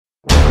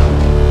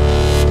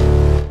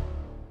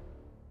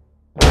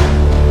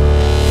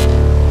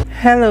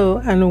Hello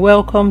and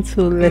welcome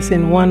to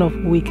lesson 1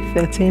 of week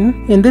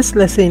 13. In this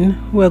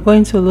lesson, we're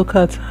going to look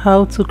at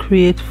how to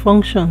create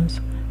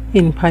functions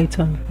in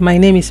Python. My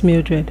name is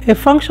Mildred. A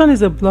function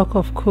is a block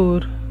of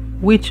code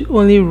which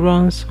only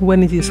runs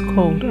when it is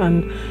called,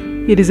 and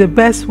it is the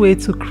best way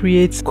to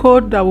create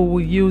code that we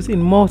will use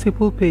in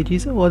multiple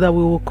pages or that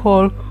we will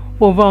call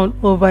over and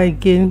over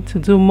again to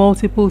do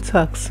multiple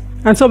tasks.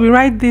 And so we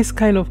write this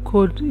kind of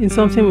code in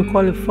something we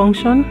call a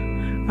function.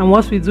 And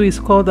what we do is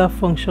call that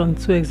function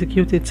to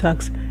execute a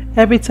task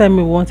every time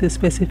we want a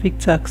specific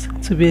task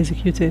to be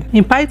executed.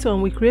 In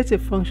Python, we create a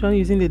function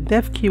using the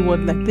def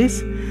keyword like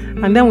this,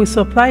 and then we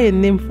supply a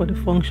name for the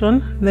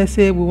function. Let's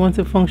say we want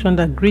a function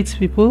that greets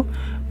people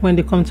when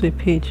they come to a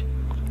page.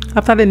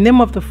 After the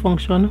name of the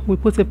function, we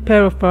put a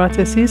pair of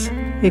parentheses,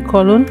 a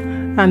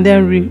colon, and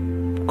then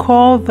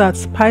recall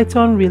that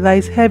Python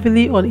relies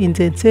heavily on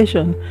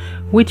indentation,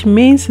 which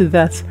means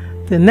that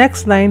the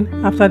next line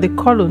after the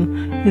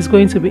colon is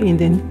going to be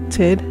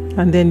indented,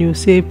 and then you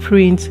say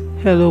print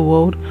hello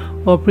world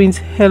or print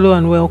hello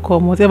and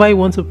welcome, whatever you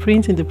want to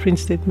print in the print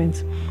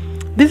statement.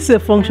 This is a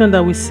function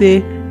that we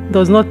say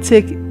does not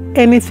take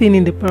anything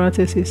in the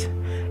parentheses.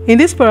 In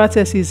this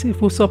parentheses,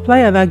 if we supply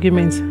an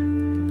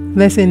argument,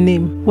 let's say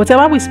name,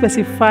 whatever we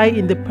specify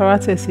in the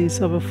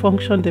parentheses of a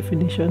function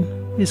definition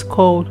is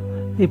called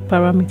a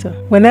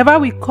parameter. Whenever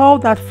we call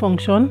that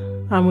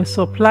function and we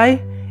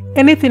supply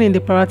anything in the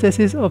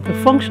parentheses of the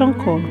function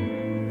call,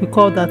 we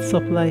call that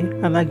supply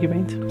an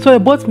argument. So they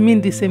both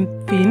mean the same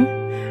thing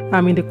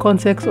in the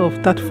context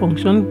of that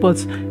function,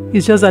 but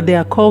it's just that they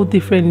are called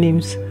different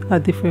names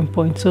at different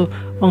points. So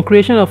on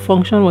creation of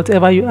function,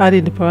 whatever you add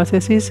in the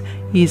parentheses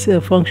is a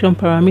function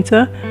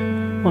parameter.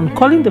 On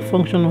calling the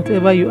function,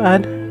 whatever you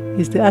add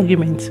is the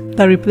argument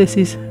that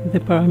replaces the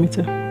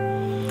parameter.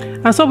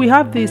 And so we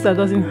have this that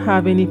doesn't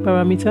have any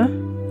parameter.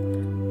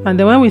 And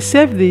then when we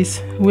save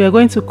this, we are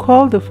going to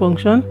call the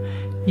function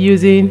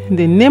using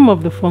the name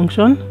of the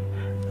function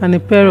and a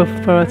pair of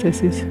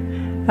parentheses.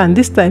 And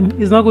this time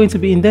it's not going to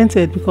be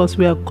indented because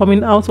we are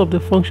coming out of the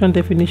function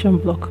definition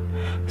block.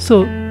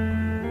 So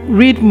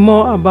read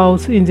more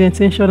about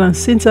indentation and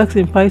syntax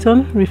in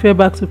Python. Refer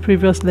back to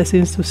previous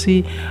lessons to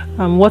see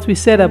what we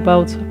said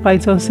about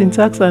Python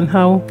syntax and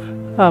how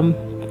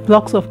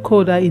blocks of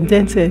code are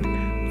indented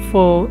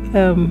for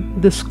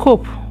the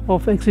scope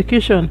of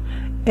execution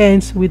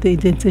ends with the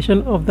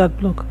indentation of that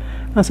block.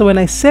 And so when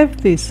I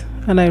save this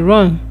and I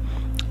run,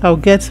 I'll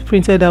get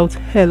printed out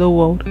hello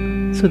world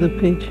to the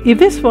page. If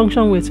this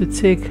function were to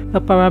take a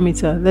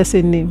parameter, let's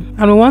say name,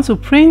 and we want to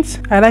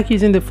print, I like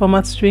using the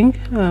format string.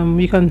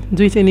 You can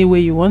do it any way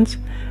you want.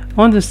 I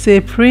want to say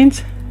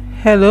print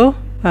hello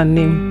and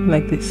name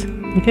like this,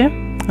 okay?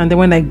 And then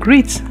when I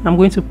greet, I'm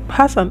going to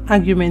pass an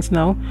argument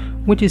now,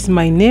 which is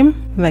my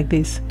name like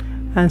this,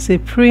 and say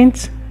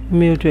print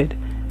Mildred.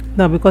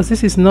 Now because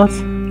this is not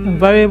a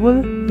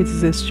variable, it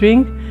is a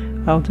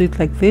string, I'll do it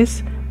like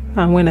this,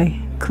 and when I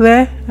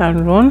clear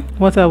and run,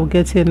 what I will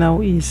get here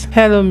now is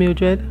hello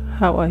Mildred,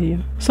 how are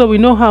you? So we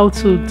know how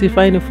to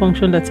define a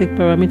function that takes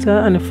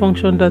parameter and a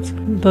function that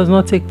does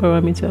not take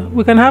parameter.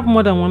 We can have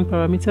more than one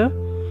parameter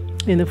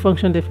in the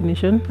function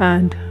definition,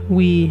 and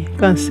we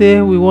can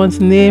say we want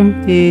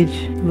name,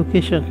 age,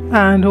 location,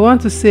 and we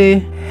want to say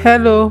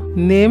hello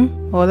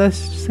name, or let's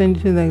send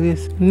it like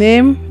this.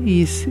 Name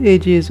is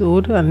 8 years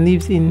old and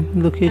lives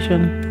in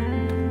location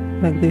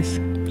like this.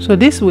 So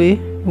this way,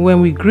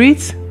 when we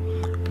greet,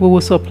 we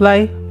will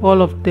supply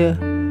all of the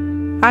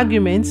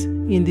arguments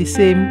in the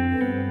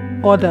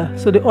same order.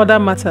 So the order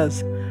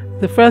matters.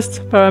 The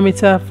first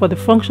parameter for the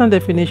function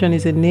definition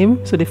is a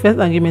name, so the first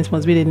argument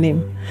must be the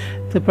name.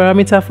 The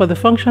parameter for the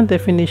function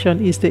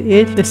definition is the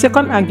age. The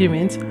second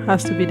argument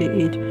has to be the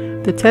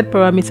age. The third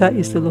parameter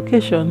is the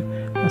location,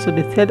 and so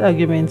the third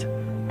argument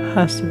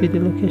has to be the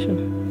location.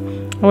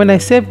 And when I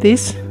save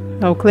this,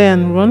 I'll clear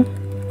and run.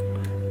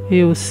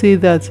 You will see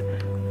that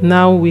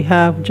now we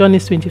have John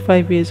is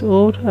 25 years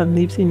old and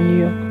lives in New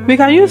York. We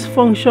can use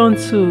function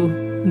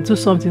to do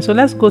something. So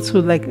let's go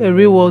to like a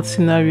real world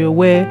scenario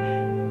where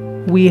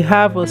we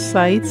have a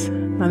site,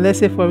 and let's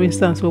say for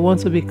instance we want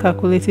to be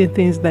calculating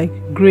things like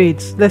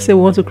grades. Let's say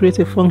we want to create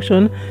a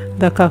function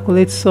that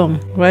calculates sum,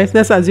 right?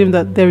 Let's assume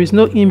that there is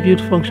no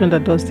inbuilt function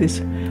that does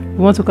this. We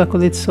want to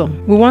calculate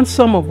sum. We want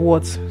sum of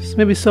what?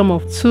 Maybe sum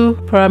of two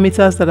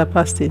parameters that are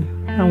passed in,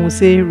 and we'll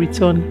say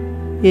return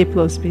a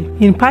plus b.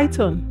 In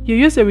Python, you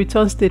use a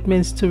return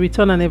statement to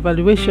return an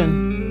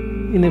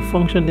evaluation in a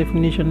function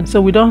definition.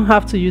 So we don't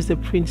have to use the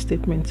print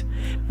statement,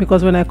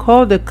 because when I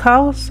call the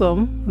cal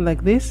sum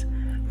like this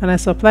and I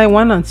supply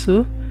 1 and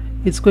 2,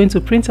 it's going to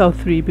print out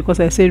 3 because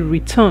I said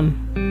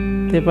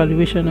return the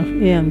evaluation of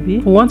a and b.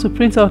 If we want to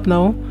print out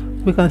now,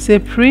 we can say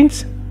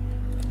print,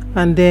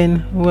 and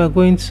then we're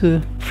going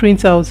to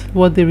print out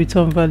what the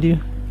return value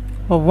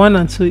of 1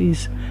 and 2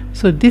 is.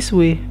 So this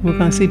way we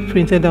can see it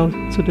printed out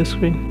to the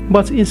screen.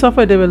 But in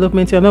software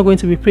development, you're not going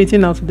to be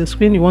printing out to the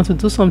screen. You want to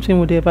do something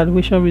with the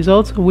evaluation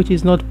results, which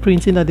is not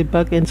printing at the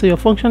back end. So your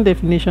function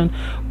definition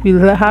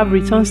will have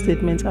return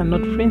statements and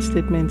not print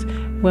statements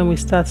when we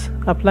start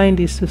applying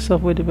this to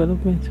software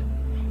development.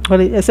 well,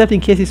 except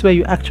in cases where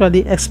you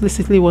actually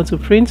explicitly want to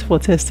print for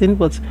testing,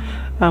 but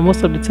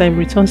most of the time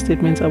return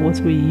statements are what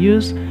we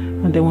use.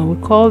 And then when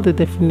we call the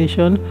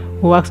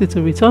definition, we'll ask it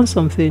to return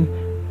something,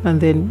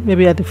 and then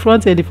maybe at the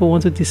front end, if we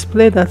want to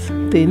display that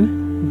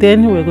thing,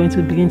 then we're going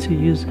to begin to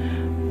use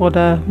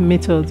other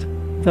methods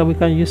that we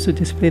can use to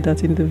display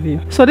that in the view.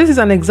 So this is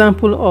an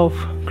example of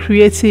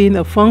creating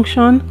a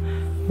function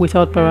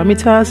without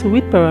parameters,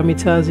 with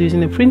parameters,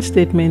 using a print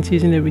statement,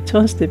 using a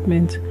return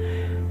statement.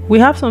 We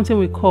have something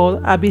we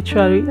call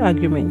arbitrary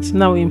arguments.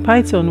 Now in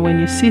Python, when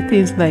you see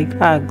things like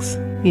args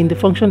in the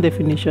function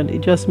definition,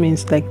 it just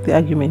means like the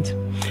argument.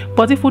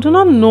 But if we do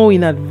not know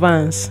in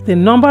advance the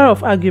number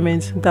of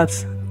arguments that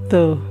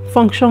the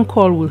function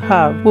call will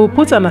have, we'll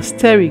put an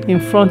asterisk in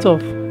front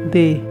of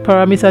the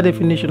parameter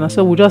definition. And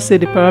so we'll just say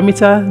the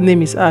parameter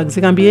name is args.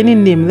 It can be any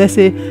name. Let's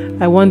say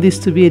I want this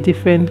to be a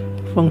different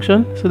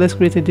function. So let's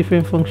create a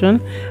different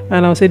function.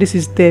 And I'll say this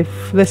is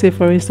def. Let's say,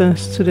 for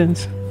instance,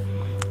 student.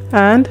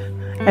 And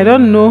I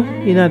don't know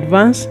in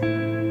advance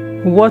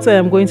what I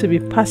am going to be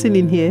passing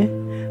in here,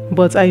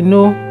 but I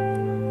know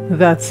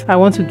that I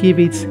want to give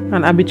it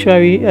an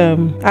arbitrary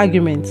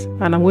argument,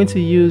 and I'm going to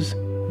use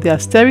the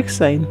asterisk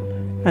sign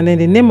and then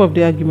the name of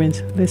the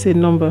argument, let's say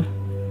number,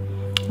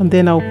 and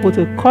then I'll put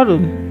a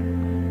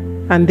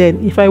colon. And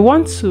then if I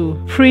want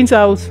to print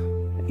out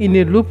in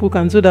a loop, we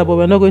can do that, but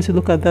we're not going to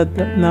look at that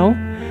now.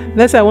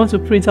 Let's say I want to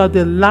print out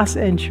the last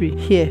entry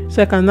here.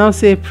 So I can now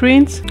say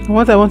print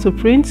what I want to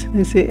print,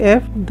 and say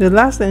f, the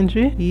last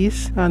entry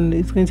is, and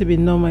it's going to be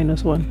num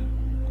minus 1.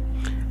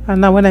 And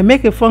now when I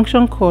make a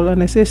function call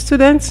and I say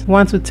student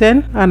 1 to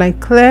 10 and I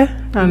clear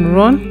and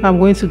run, I'm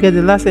going to get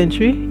the last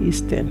entry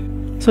is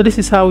 10. So this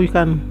is how you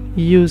can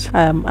use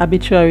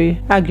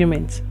arbitrary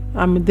arguments.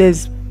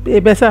 There's a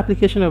better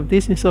application of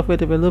this in software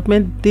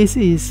development. This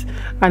is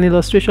an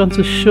illustration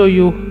to show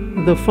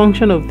you the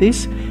function of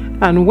this.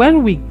 And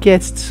when we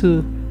get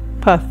to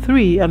part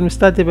 3 and we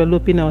start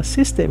developing our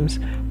systems,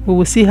 we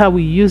will see how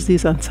we use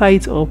this and tie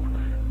it up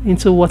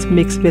into what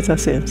makes better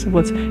sense.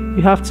 But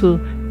you have to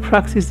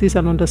practice this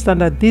and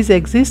understand that these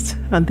exist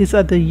and these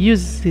are the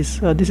uses.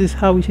 This is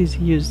how it is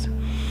used.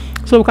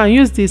 So we can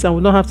use this and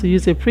we don't have to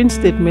use a print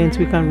statement.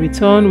 We can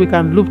return, we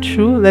can loop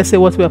through. Let's say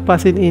what we are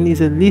passing in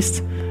is a list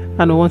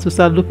and we want to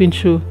start looping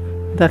through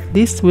that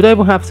list. We don't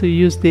even have to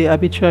use the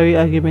arbitrary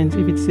argument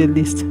if it's a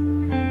list.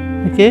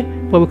 Okay,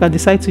 but we can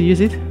decide to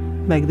use it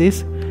like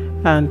this.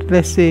 And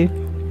let's say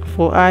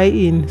for I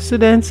in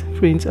students,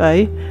 print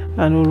I,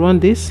 and we'll run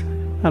this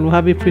and we'll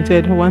have it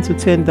printed 1 to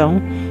 10 down.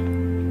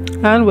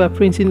 And we're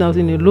printing out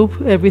in a loop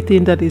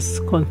everything that is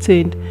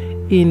contained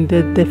in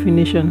the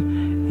definition.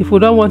 If we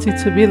don't want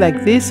it to be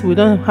like this, we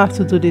don't have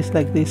to do this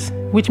like this,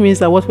 which means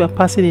that what we're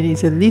passing in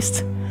is a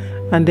list,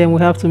 and then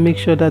we have to make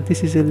sure that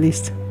this is a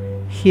list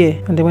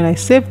here. And then when I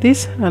save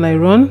this and I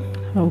run,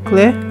 I'll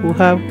clear, we'll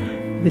have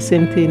the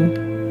same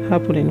thing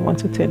happening 1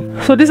 to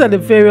 10. So these are the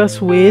various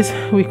ways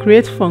we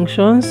create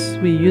functions,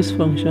 we use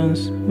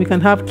functions. We can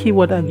have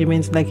keyword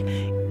arguments, like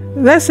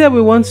let's say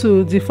we want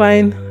to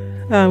define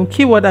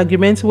keyword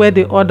arguments where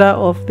the order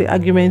of the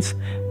arguments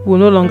will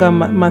no longer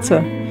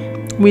matter.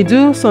 We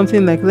do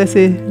something like, let's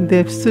say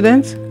def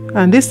student,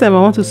 and this time I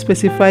want to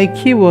specify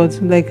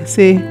keywords like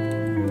say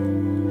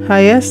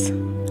highest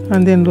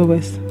and then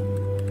lowest,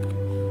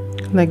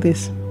 like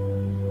this.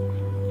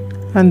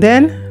 And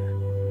then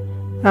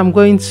I'm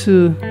going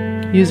to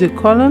use a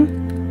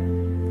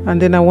colon,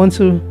 and then I want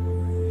to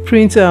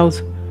print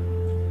out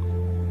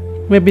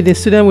maybe the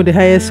student with the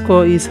highest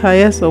score is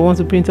highest, or want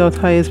to print out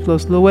highest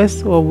plus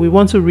lowest, or we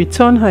want to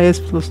return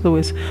highest plus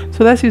lowest.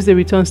 So let's use the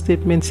return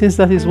statement, since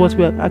that is what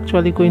we are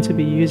actually going to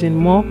be using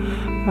more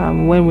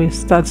when we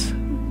start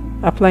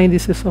applying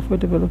this to software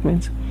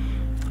development.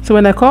 So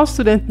when I call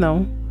student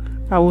now,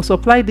 I will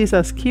supply this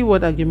as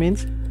keyword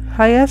argument,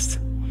 highest,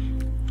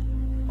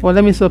 or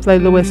let me supply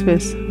lowest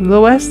first.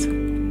 Lowest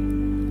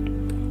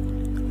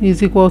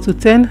is equal to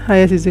 10,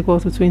 highest is equal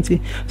to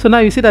 20. So now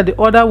you see that the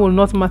order will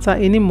not matter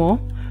anymore,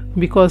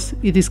 because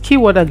it is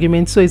keyword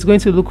argument. So it's going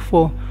to look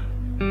for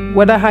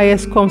whether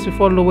highest comes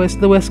before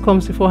lowest, lowest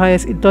comes before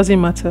highest. It doesn't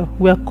matter.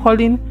 We are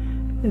calling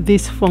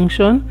this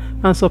function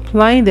and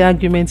supplying the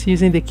arguments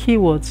using the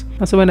keywords.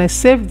 And so when I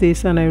save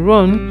this and I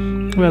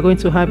run, we are going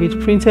to have it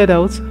printed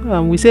out.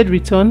 We said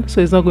return,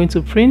 so it's not going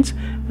to print.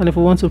 And if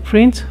we want to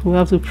print, we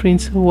have to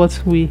print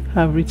what we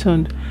have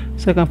returned.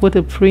 So I can put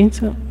a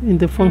print in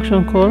the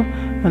function call,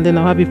 and then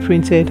I'll have it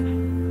printed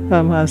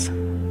as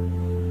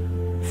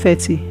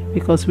 30,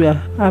 because we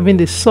are having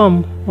the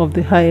sum of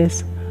the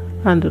highest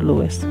and the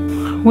lowest.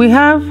 We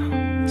have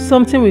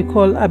something we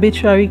call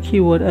arbitrary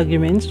keyword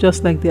arguments,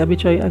 just like the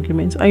arbitrary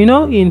arguments. And you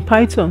know, in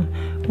Python,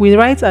 we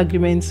write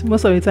arguments.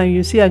 Most of the time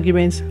you see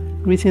arguments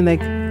written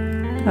like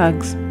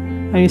args,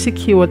 and you see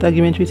keyword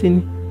argument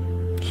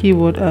written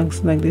keyword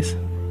args like this.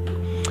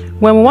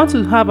 When we want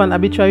to have an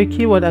arbitrary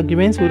keyword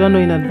argument, we don't know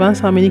in advance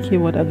how many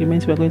keyword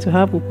arguments we're going to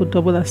have. We'll put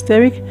double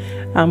asterisk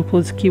and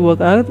put keyword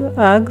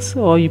args,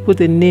 or you put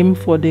a name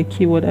for the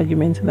keyword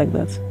argument like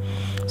that.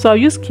 So I'll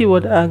use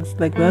keyword args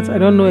like that. I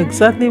don't know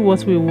exactly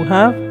what we will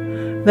have,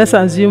 let's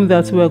assume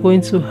that we're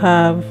going to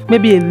have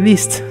maybe a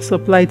list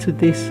supplied to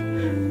this,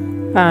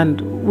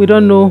 and we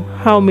don't know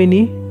how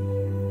many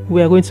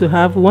we are going to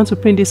have. We want to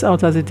print this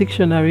out as a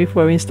dictionary,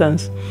 for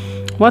instance.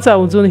 What I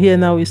will do here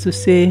now is to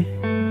say,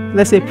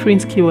 let's say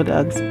print keyword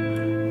args.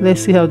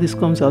 Let's see how this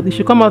comes out. It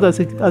should come out as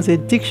a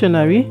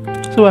dictionary.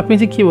 So we're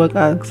printing keyword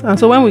args. And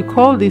so when we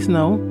call this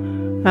now,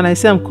 and I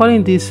say I'm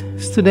calling this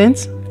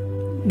students,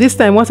 this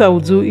time what I will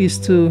do is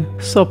to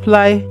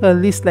supply a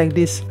list like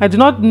this. I do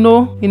not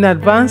know in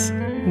advance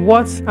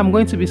what I'm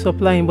going to be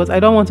supplying, but I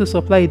don't want to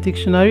supply a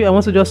dictionary. I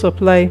want to just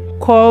supply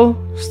call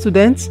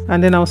students,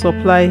 and then I'll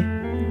supply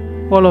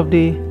all of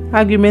the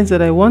arguments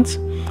that I want,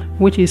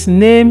 which is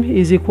name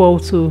is equal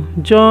to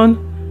John,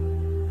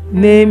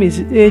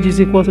 age is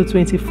equal to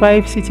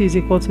 25, city is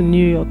equal to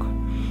New York.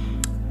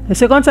 The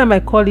second time I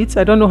call it,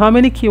 I don't know how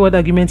many keyword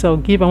arguments I'll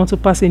give. I want to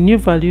pass a new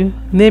value.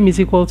 Name is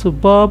equal to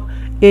Bob,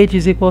 age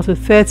is equal to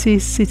 30,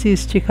 city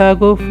is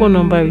Chicago, phone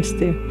number is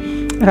there.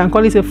 I can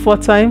call it a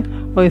fourth time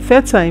or a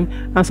third time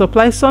and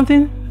supply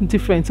something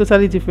different,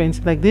 totally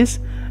different, like this,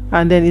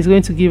 and then it's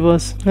going to give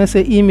us, let's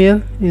say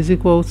email is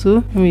equal to,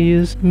 let me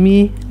use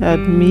me@me.com,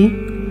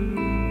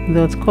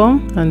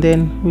 and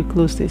then we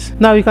close this.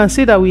 Now you can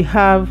see that we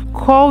have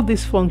called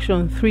this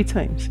function 3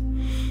 times,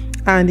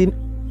 and in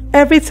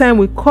every time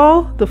we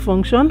call the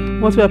function,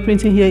 what we are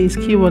printing here is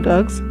keyword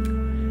args.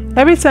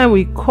 Every time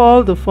we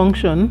call the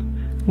function,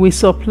 we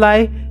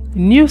supply a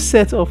new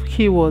set of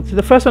keywords.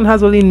 The first one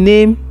has only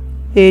name,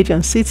 age,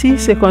 and city.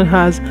 Second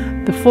has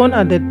the phone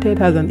added, third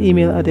has an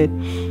email added.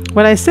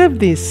 When I save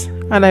this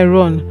and I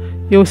run,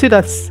 you'll see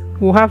that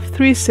we'll have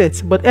 3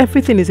 sets, but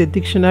everything is a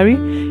dictionary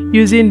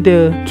using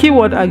the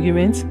keyword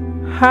argument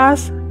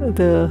has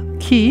the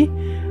key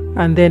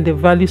and then the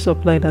value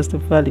supplied as the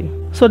value.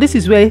 So this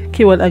is where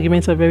keyword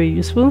arguments are very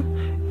useful.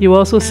 You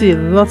also see a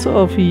lot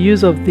of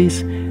use of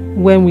this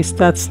when we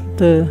start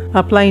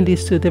applying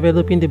this to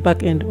developing the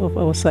back end of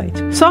our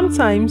site.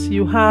 Sometimes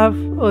you have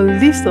a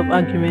list of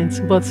arguments,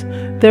 but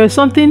there is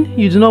something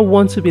you do not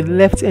want to be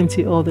left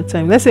empty all the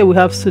time. Let's say we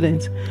have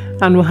students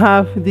and we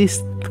have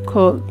this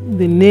called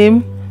the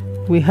name,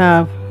 we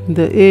have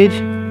the age,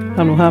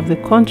 and we have the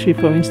country,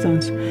 for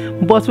instance,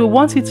 but we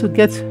want it to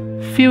get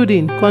filled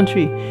in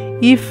country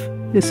if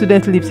the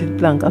student leaves it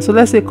blank. And so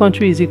let's say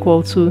country is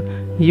equal to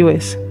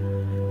US.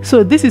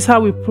 So this is how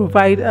we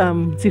provide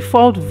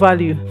default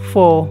value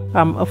for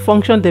a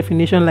function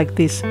definition like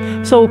this.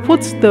 So we'll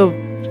put the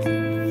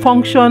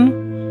function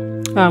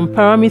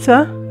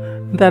parameter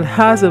that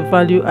has a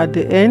value at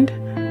the end,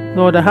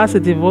 or that has a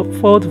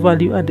default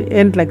value at the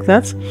end, like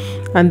that.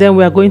 And then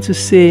we are going to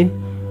say,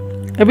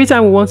 every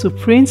time we want to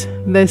print,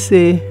 let's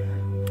say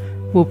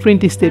we'll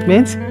print this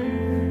statement.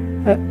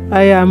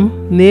 I am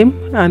name,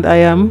 and I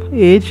am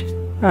age,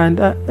 and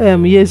I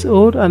am years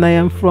old, and I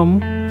am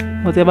from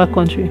whatever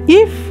country.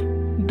 If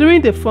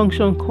during the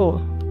function call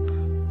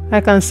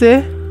I can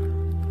say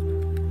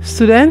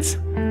students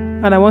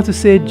and I want to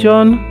say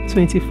John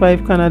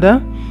 25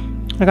 Canada,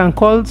 I can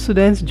call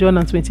students John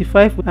and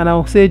 25, and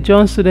I'll say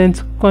John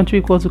student country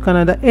equal to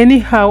Canada.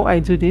 Anyhow I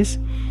do this,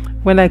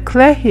 when I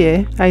clear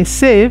here, I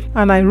save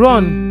and I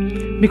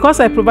run. Because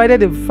I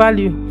provided a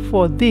value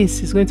for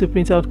this, is going to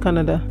print out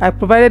Canada. I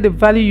provided the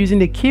value using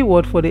the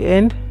keyword for the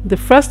end. The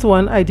first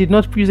one I did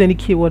not use any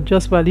keyword,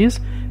 just values.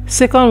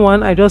 Second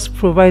one I just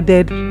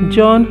provided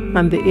John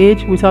and the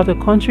age without a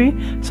country,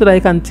 so that I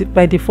can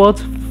by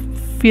default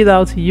fill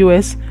out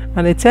US.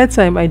 And the third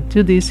time I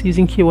do this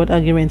using keyword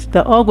arguments.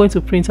 They're all going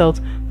to print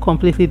out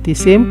completely the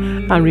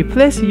same, and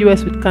replace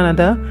US with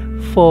Canada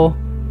for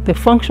the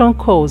function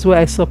calls where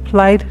I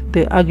supplied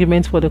the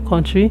argument for the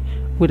country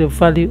with a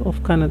value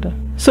of Canada.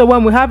 So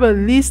when we have a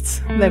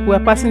list, like we're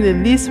passing the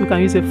list, we can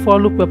use a for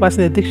loop. We're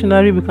passing a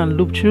dictionary, we can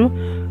loop through.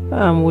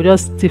 We'll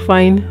just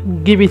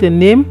define, give it a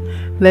name.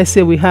 Let's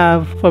say we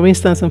have, for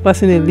instance, I'm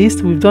passing a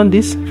list. We've done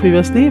this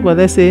previously, but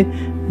let's say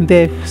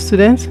the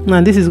students,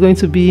 and this is going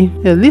to be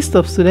a list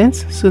of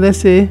students. So let's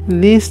say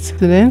list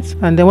students,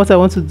 and then what I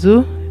want to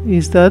do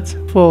is that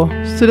for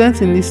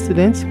students in list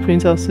students,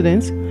 print out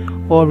students,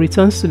 or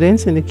return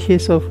students in the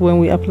case of when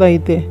we apply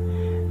it there,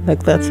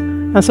 like that.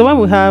 And so when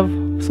we have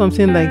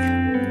something like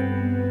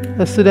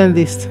a student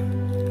list,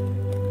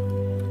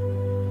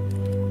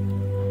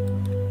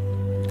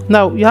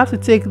 now you have to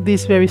take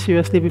this very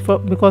seriously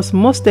because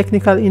most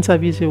technical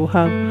interviews you will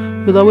have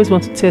will always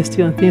want to test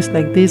you on things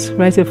like this.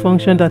 Write a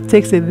function that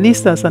takes a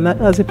list as a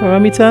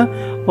parameter,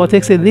 or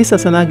takes a list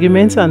as an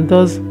argument and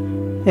does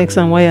X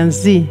and Y and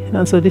Z.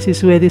 And so this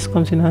is where this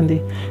comes in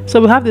handy. So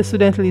we have the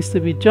student list to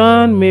be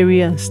John,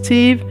 Mary, and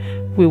Steve.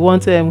 We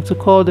want to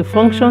call the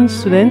function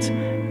student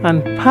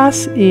and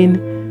pass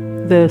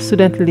in the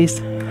student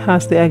list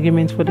has the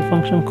argument for the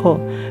function call.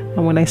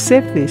 And when I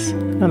save this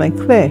and I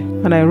clear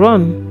and I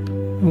run,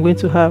 I'm going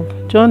to have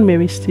John,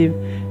 Mary, Steve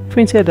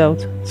printed out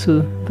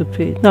to the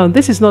page. Now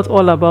this is not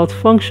all about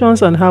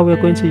functions and how we're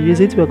going to use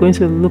it. We're going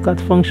to look at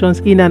functions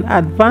in an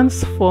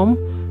advanced form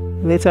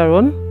later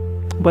on.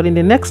 But in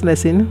the next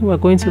lesson, we're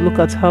going to look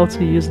at how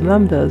to use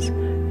lambdas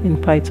in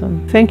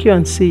Python. Thank you,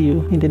 and see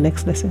you in the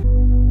next lesson.